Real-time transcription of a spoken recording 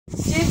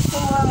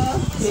Jigsimur.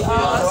 The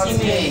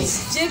ultimate.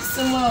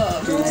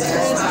 Jigsimur.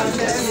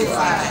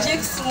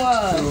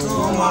 Jigsimur.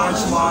 Too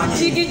much money.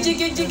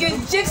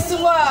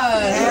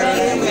 Jigsimur.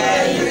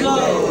 Everywhere you go.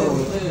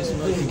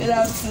 Good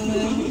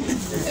afternoon,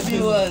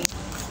 everyone.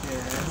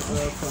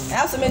 I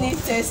have so many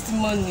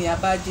testimony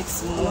about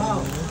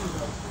Jigsimur,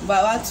 but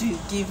I want to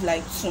give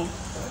like two.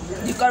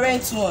 The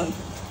current one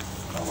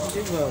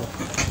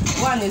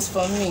is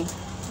for me.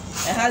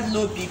 I had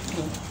low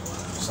BP,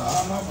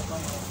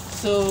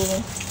 so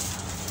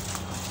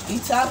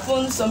it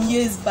happened some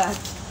years back.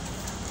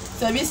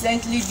 So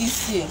recently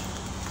this year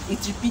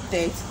it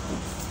repeated.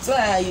 So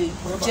I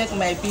checked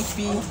my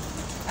BP.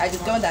 I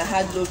discovered I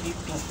had low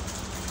BP.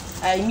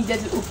 I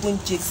immediately opened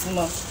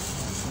Jigsimur.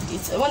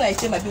 When I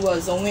checked my BP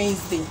was on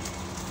Wednesday,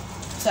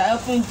 so I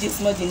opened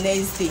Jigsimur the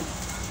next day.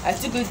 I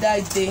took it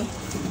that day,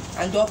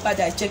 and the upper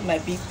I checked my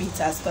BP, it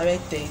has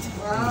corrected.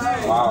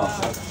 Wow.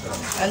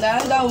 And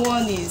another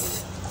one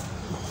is,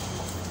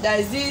 there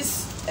is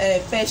this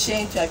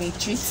patient you have been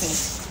treating.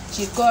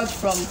 She called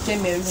from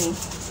Cameroon.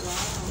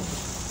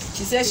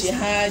 She said she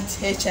had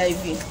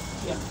HIV,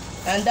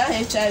 and that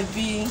HIV,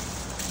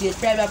 they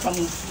prevented her from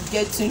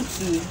getting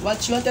to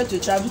what she wanted to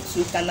travel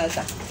to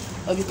Canada,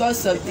 but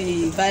because of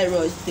the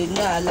virus, they did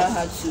not allow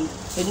her to.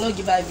 They did not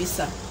give her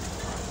visa.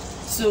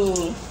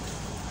 So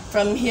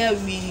from here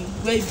we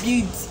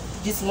build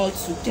Jigsimur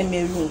to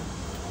Cameroon.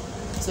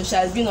 So she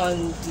has been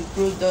on the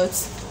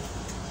product,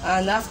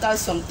 and after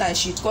some time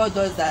she called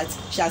us that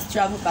she has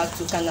traveled back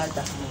to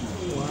Canada.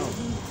 Wow.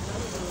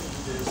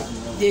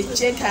 They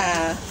checked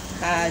her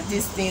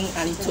this thing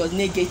and it was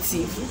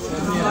negative.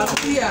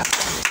 Yeah.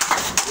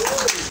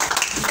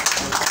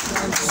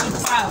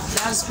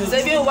 So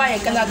even while in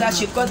Canada,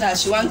 she called that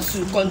she wants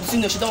to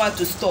continue, she don't want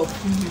to stop.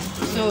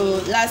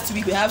 So last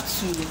week we have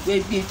to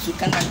go to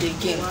Canada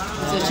again.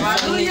 So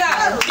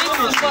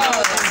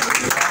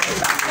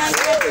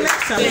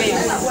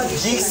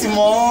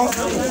Jigsimur.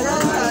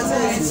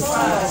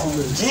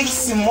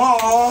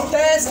 Jigsimur.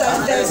 Test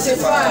and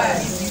testify.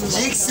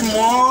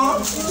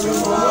 Jigsimur.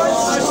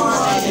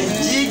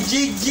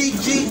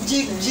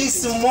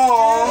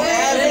 Jigsimur.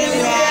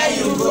 Everywhere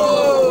you go.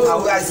 Are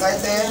we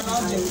excited?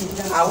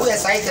 Are we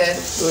excited?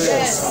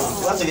 Yes.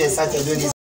 We have to be excited doing this.